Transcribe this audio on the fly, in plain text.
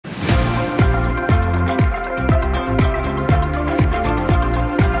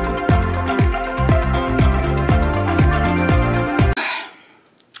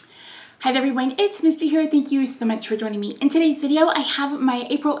everyone, it's Misty here. Thank you so much for joining me. In today's video, I have my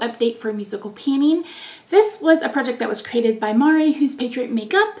April update for musical panning. This was a project that was created by Mari, who's Patriot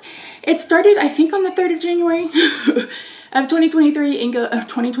Makeup. It started, I think, on the 3rd of January of 2023 and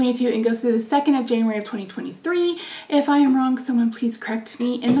 2022 and goes through the 2nd of January of 2023. If I am wrong, someone please correct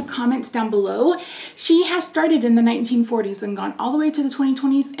me in the comments down below. She has started in the 1940s and gone all the way to the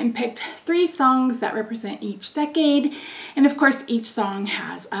 2020s and picked 3 songs that represent each decade. And of course, each song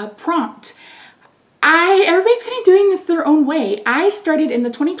has a prompt. Everybody's kind of doing this their own way. I started in the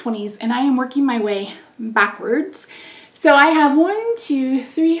 2020s and I am working my way backwards. So I have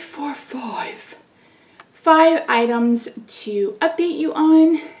 5 items to update you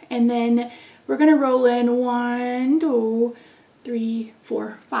on, and then we're gonna roll in 1, 2, 3,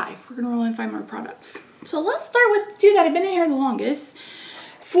 4, 5. We're gonna roll in 5 more products. So let's start with the 2 that have been in here the longest.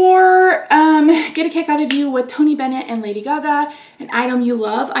 For Get a Kick Out of You with Tony Bennett and Lady Gaga, an item you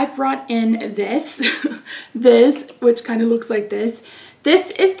love, I brought in this, which kind of looks like this.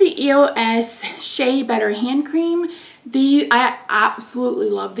 This is the EOS Shea Butter Hand Cream. I absolutely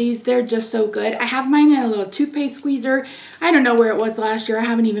love these. They're just so good. I have mine in a little toothpaste squeezer. I don't know where it was last year. I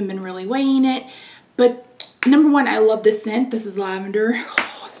haven't even been really weighing it. But number 1, I love this scent. This is lavender.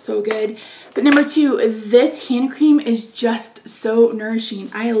 Oh, so good. But number 2, this hand cream is just so nourishing.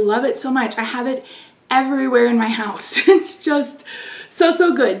 I love it so much. I have it everywhere in my house. It's just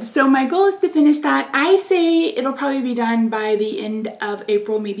so good. So my goal is to finish that. I say it'll probably be done by the end of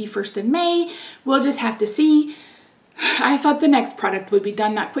April, maybe 1st of May. We'll just have to see. I thought the next product would be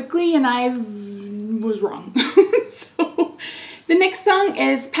done that quickly, and I was wrong. So the next song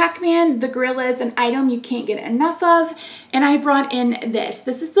is Pac-Man, The Gorillas, an item you can't get enough of. And I brought in this.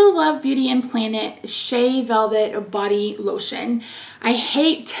 This is the Love Beauty and Planet Shea Velvet Body Lotion. I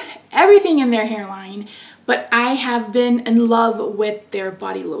hate everything in their hairline, but I have been in love with their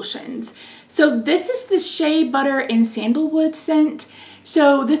body lotions. So this is the Shea Butter and Sandalwood scent.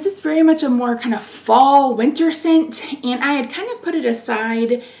 So this is very much a more kind of fall winter scent, and I had kind of put it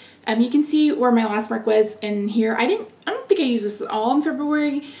aside. You can see where my last mark was in here. I don't think I used this at all in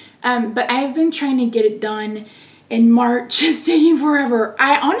February, but I've been trying to get it done in March. It's taking forever.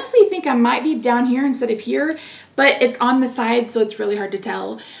 I honestly think I might be down here instead of here, but it's on the side, so it's really hard to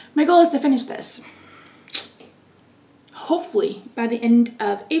tell. My goal is to finish this. Hopefully by the end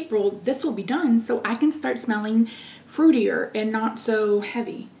of April, this will be done so I can start smelling fruitier and not so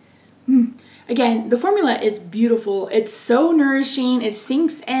heavy. Again, the formula is beautiful. It's so nourishing. It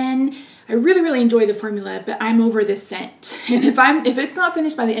sinks in. I really enjoy the formula, but I'm over this scent. And if it's not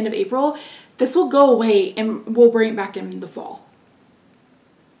finished by the end of April, this will go away and we'll bring it back in the fall.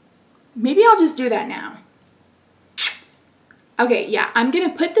 Maybe I'll just do that now. Okay, yeah, I'm gonna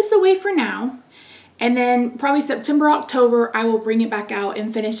put this away for now. And then probably September, October, I will bring it back out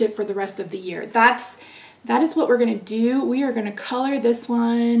and finish it for the rest of the year. That is what we're gonna do. We are gonna color this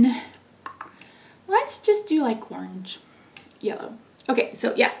one. Let's just do like orange, yellow. Okay,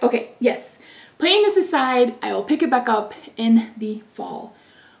 so yeah, okay, yes. Putting this aside, I will pick it back up in the fall.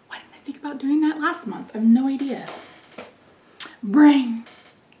 Why didn't I think about doing that last month? I have no idea. Brain.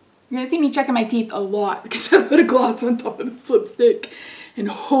 You're gonna see me checking my teeth a lot because I put a gloss on top of this lipstick, and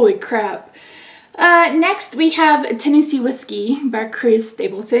holy crap. Next we have Tennessee Whiskey by Chris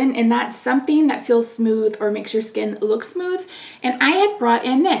Stapleton, and that's something that feels smooth or makes your skin look smooth. And I had brought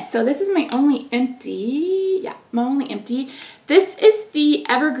in this. So this is my only empty, This is the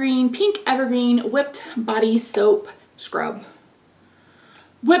Pink Evergreen Whipped Body Soap Scrub.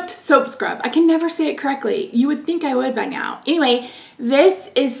 Whipped Soap Scrub. I can never say it correctly. You would think I would by now. Anyway, this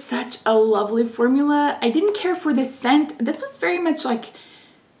is such a lovely formula. I didn't care for this scent. This was very much like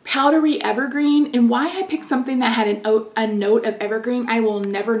powdery evergreen, and why I picked something that had a note of evergreen, I will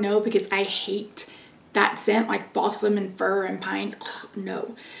never know because I hate that scent, like balsam and fir and pine. Ugh,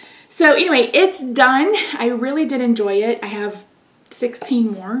 no. So anyway, it's done. I really did enjoy it. I have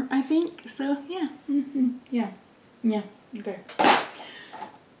 16 more, I think. So yeah, yeah, okay.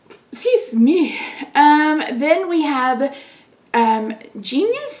 Excuse me. Then we have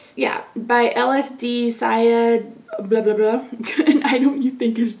Genius, yeah, by LSD Syed blah blah blah, an item you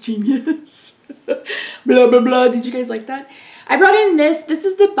think is genius. Blah blah blah. Did you guys like that? I brought in this. This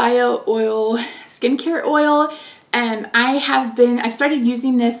is the Bio Oil skincare oil. I've started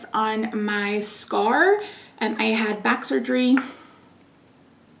using this on my scar. I had back surgery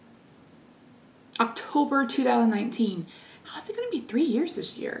October 2019. How's it gonna be 3 years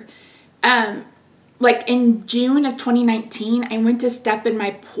this year? Like in June of 2019, I went to step in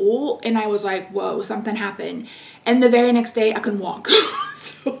my pool and I was like, whoa, something happened. And the very next day I couldn't walk.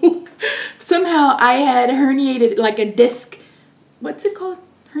 So somehow I had herniated like a disc. What's it called?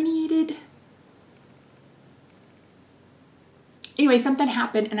 Herniated Anyway, something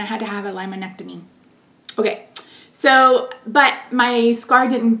happened and I had to have a laminectomy. Okay, so, but my scar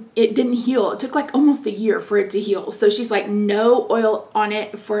didn't heal. It took like almost a year for it to heal. So she's like, no oil on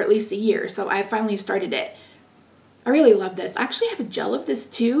it for at least a year. So I finally started it. I really love this. I actually have a gel of this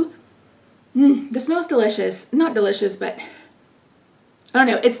too. This smells delicious. Not delicious, but I don't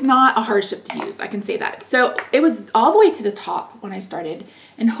know. It's not a hardship to use. I can say that. So it was all the way to the top when I started.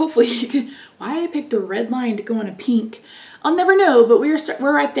 And hopefully you can, why I picked a red line to go on a pink, I'll never know, but we're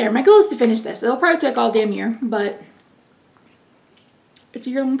right there. My goal is to finish this. It'll probably take all damn year, but it's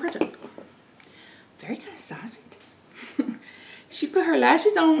a year-long project. Very kind of sassy. She put her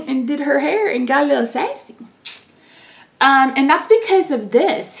lashes on and did her hair and got a little sassy. And that's because of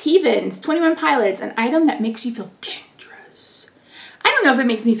this. Heathens, 21 Pilots, an item that makes you feel dangerous. I don't know if it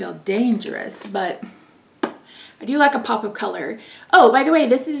makes me feel dangerous, but I do like a pop of color. Oh, by the way,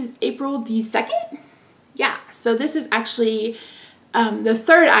 this is April the 2nd? Yeah, so this is actually the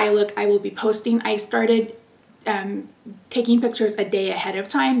third eye look I will be posting. I started taking pictures a day ahead of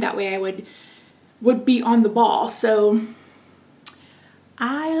time. That way I would be on the ball. So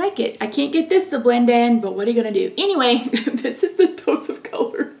I like it. I can't get this to blend in, but what are you gonna do? Anyway, this is the Dose of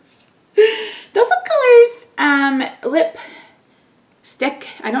Colors. Dose of Colors lip stick.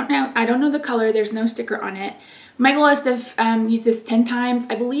 I don't know the color. There's no sticker on it. My goal is to use this 10 times.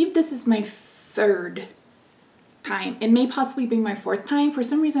 I believe this is my 3rd time. It may possibly be my 4th time. For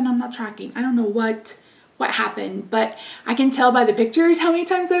some reason, I'm not tracking. I don't know what happened, but I can tell by the pictures how many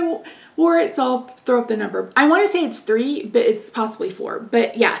times I wore it, so I'll throw up the number. I want to say it's 3, but it's possibly 4.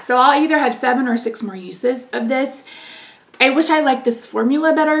 But yeah, so I'll either have 7 or 6 more uses of this. I wish I liked this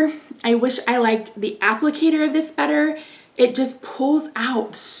formula better. I wish I liked the applicator of this better. It just pulls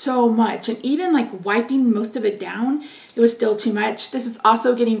out so much, and even like wiping most of it down, it was still too much. This is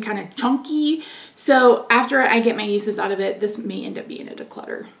also getting kind of chunky, so after I get my uses out of it, this may end up being a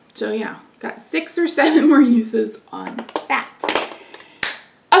declutter. So yeah, got 6 or 7 more uses on that.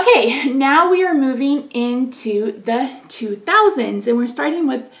 Okay, now we are moving into the 2000s, and we're starting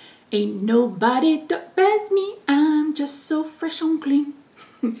with Ain't Nobody Does Me, I'm Just So Fresh and Clean.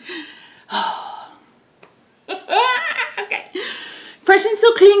 Okay. Fresh and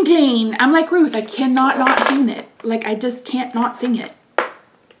So Clean Clean. I'm like Ruth, I cannot not sing it. Like, I just can't not sing it.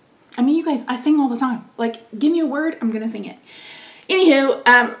 I mean, you guys, I sing all the time. Like, give me a word, I'm gonna sing it. Anywho,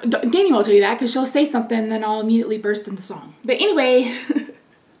 Dani will tell you that because she'll say something, then I'll immediately burst into song. But anyway,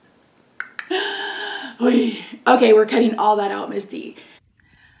 okay, we're cutting all that out, Miss D.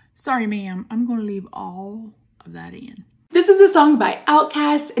 Sorry, ma'am, I'm gonna leave all of that in. This is a song by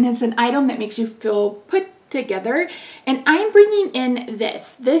Outkast, and it's an item that makes you feel put together. And I'm bringing in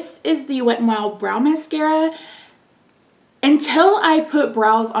this. This is the Wet n Wild Brow Mascara. Until I put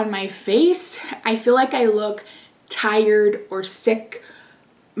brows on my face, I feel like I look tired or sick,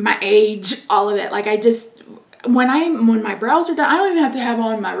 my age, all of it. Like I just, when my brows are done, I don't even have to have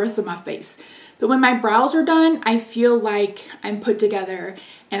on my rest of my face. But when my brows are done, I feel like I'm put together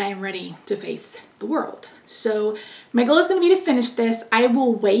and I'm ready to face the world. So my goal is going to be to finish this. I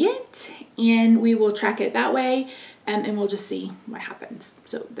will weigh it and we will track it that way, and we'll just see what happens.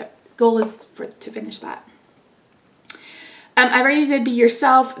 So the goal is to finish that. I already did Be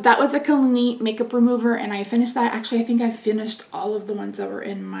Yourself. That was a Kalini makeup remover, and I finished that. Actually, I think I finished all of the ones that were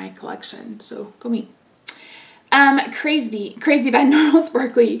in my collection. So go me. Crazy by Normal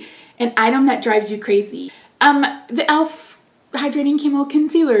Sparkly, an item that drives you crazy. The e.l.f. Hydrating Camo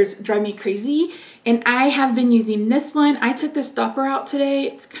Concealers drive me crazy, and I have been using this one. I took the stopper out today.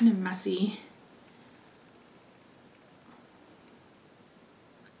 It's kind of messy.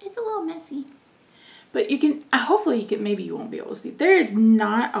 It's a little messy. But you can, hopefully you can, maybe you won't be able to see. There is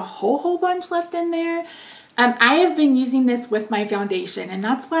not a whole bunch left in there. I have been using this with my foundation, and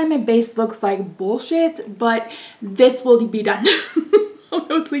that's why my base looks like bullshit, but this will be done. Oh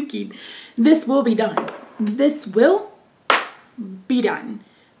no, it's leaking. This will be done. This will be done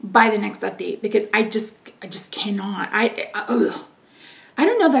by the next update, because I just cannot. I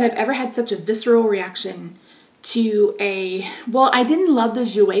don't know that I've ever had such a visceral reaction to I didn't love the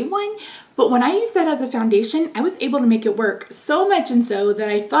Jouer one, but when I used that as a foundation, I was able to make it work so much, and so that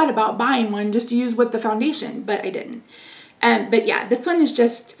I thought about buying one just to use with the foundation, but I didn't. But yeah, this one is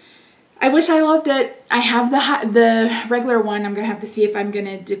just, I wish I loved it. I have the regular one. I'm gonna have to see if I'm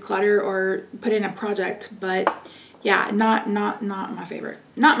gonna declutter or put in a project, but yeah, not my favorite.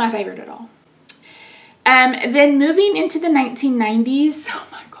 Not my favorite at all. Then moving into the 1990s, oh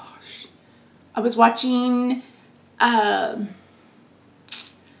my gosh. I was watching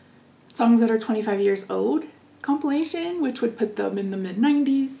songs that are 25 years old compilation, which would put them in the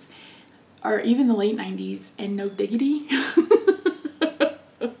mid-90s or even the late 90s, and no diggity.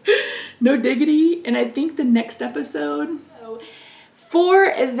 No diggity. And I think the next episode,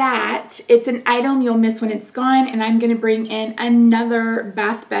 for that, it's an item you'll miss when it's gone, and I'm going to bring in another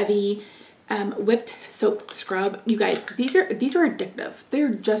Bath Bevy whipped soap scrub. You guys, these are addictive. They're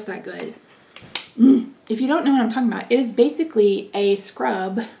just that good. If you don't know what I'm talking about, it is basically a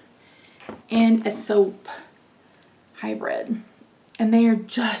scrub and a soap hybrid, and they are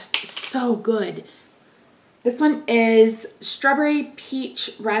just so good. This one is strawberry,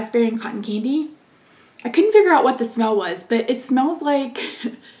 peach, raspberry, and cotton candy. I couldn't figure out what the smell was, but it smells like,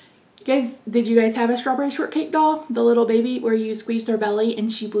 did you guys have a strawberry shortcake doll? The little baby where you squeezed her belly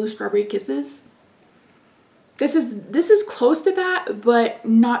and she blew strawberry kisses? This is close to that, but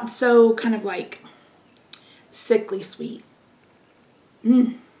not so kind of like sickly sweet.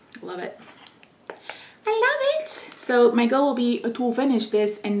 Love it. I love it. So my goal will be to finish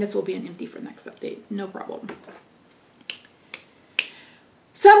this, and this will be an empty for next update. No problem.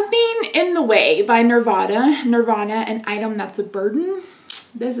 Something in the Way by Nirvana. Nirvana, an item that's a burden.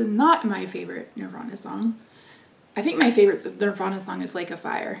 This is not my favorite Nirvana song. I think my favorite Nirvana song is Lake of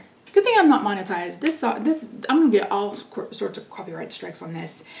Fire. Good thing I'm not monetized. I'm gonna get all sorts of copyright strikes on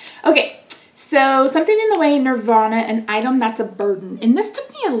this. Okay, so Something in the Way, Nirvana, an item that's a burden. And this took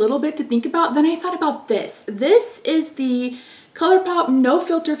me a little bit to think about. Then I thought about this. This is the ColourPop No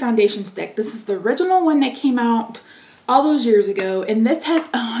Filter Foundation Stick. This is the original one that came out all those years ago, and this has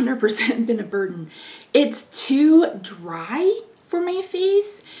 100% been a burden. It's too dry for my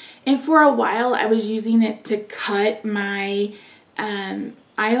face, and for a while I was using it to cut my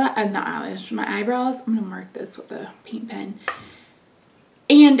my eyebrows. I'm gonna mark this with a paint pen,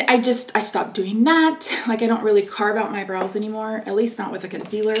 and I stopped doing that. Like, I don't really carve out my brows anymore, at least not with a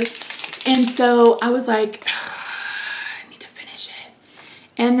concealer. And so I was like, I need to finish it.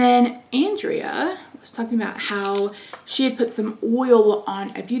 And then Andrea was talking about how she had put some oil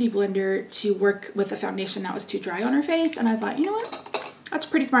on a beauty blender to work with a foundation that was too dry on her face, and I thought, you know what, that's a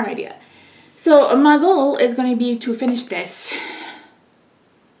pretty smart idea. So my goal is going to be to finish this.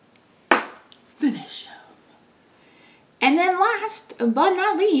 And then last but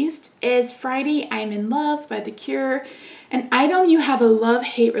not least is Friday I'm in Love by The Cure, an item you have a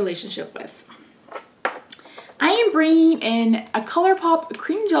love-hate relationship with. I am bringing in a ColourPop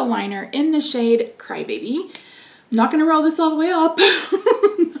cream gel liner in the shade Crybaby. I'm not going to roll this all the way up.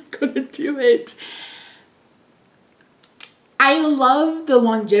 I'm not going to do it. I love the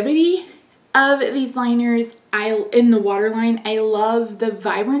longevity of these liners. In the waterline, I love the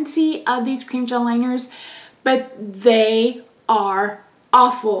vibrancy of these cream gel liners, but they are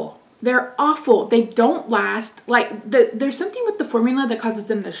awful. They're awful. They don't last. Like, there's something with the formula that causes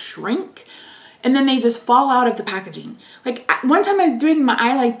them to shrink, and then they just fall out of the packaging. Like, one time I was doing my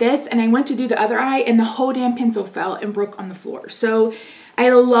eye like this, and I went to do the other eye, and the whole damn pencil fell and broke on the floor. So I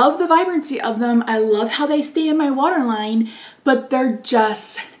love the vibrancy of them. I love how they stay in my waterline, but they're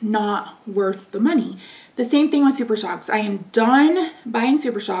just not worth the money. The same thing with Super Shocks. I am done buying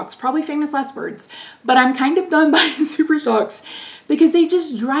Super Shocks, probably famous last words, but I'm kind of done buying Super Shocks because they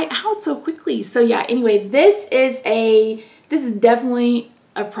just dry out so quickly. So yeah, anyway, this is definitely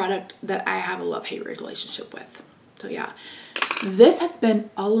a product that I have a love-hate relationship with. So yeah, this has been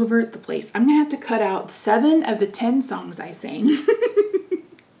all over the place. I'm gonna have to cut out 7 of the 10 songs I sang.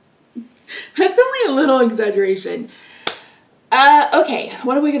 That's only a little exaggeration. Okay,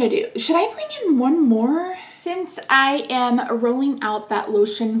 what are we gonna do? Should I bring in one more? Since I am rolling out that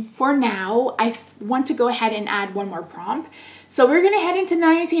lotion for now, I want to go ahead and add one more prompt. So we're gonna head into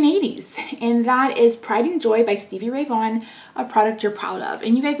 1980s, and that is Pride and Joy by Stevie Ray Vaughan, a product you're proud of.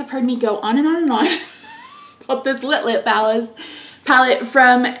 And you guys have heard me go on and on and on about this Lit Lit palette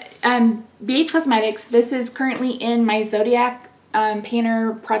from BH Cosmetics. This is currently in my Zodiac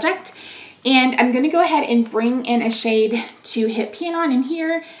Painter project. And I'm going to go ahead and bring in a shade to hit pan on in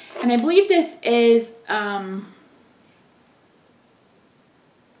here. And I believe this is, I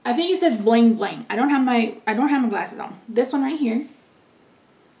think it says Bling Bling. I don't have my glasses on. This one right here.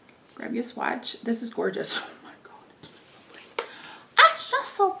 Grab your swatch. This is gorgeous. Oh my God. It's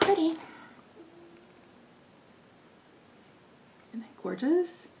just so pretty. It's just so pretty. Isn't that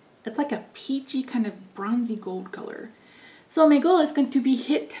gorgeous? It's like a peachy kind of bronzy gold color. So my goal is going to be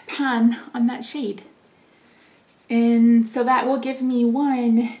hit pan on that shade. And so that will give me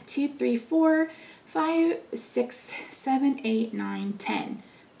 1, 2, 3, 4, 5, 6, 7, 8, 9, 10.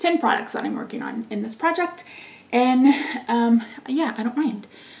 10 products that I'm working on in this project. And yeah, I don't mind.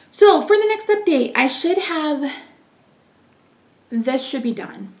 So for the next update, I should have, this should be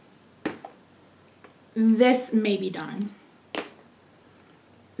done. This may be done.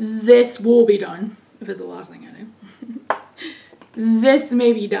 This will be done, if it's the last thing I do. This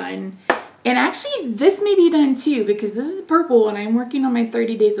may be done. And actually, this may be done too because this is purple and I'm working on my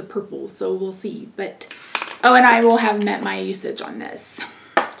 30 days of purple. So we'll see. But, oh, and I will have met my usage on this.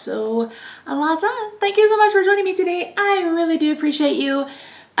 So a lot's on. Thank you so much for joining me today. I really do appreciate you.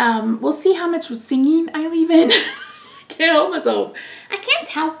 We'll see how much singing I leave in. I can't help myself. I can't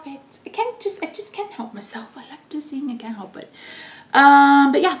help it. I just can't help myself. I like to sing. I can't help it.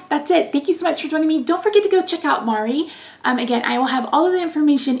 But yeah, that's it. Thank you so much for joining me. Don't forget to go check out Mari. Again, I will have all of the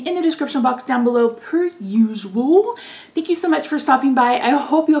information in the description box down below per usual. Thank you so much for stopping by. I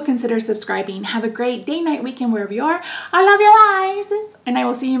hope you'll consider subscribing. Have a great day, night, weekend, wherever you are. I love you guys. And I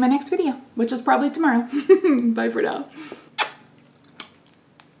will see you in my next video, which is probably tomorrow. Bye for now.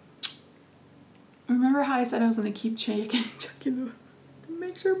 Remember how I said I was going to keep checking to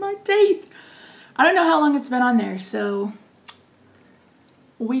make sure my teeth. I don't know how long it's been on there, so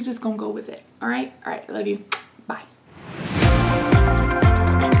we just gonna go with it. All right, love you. Bye.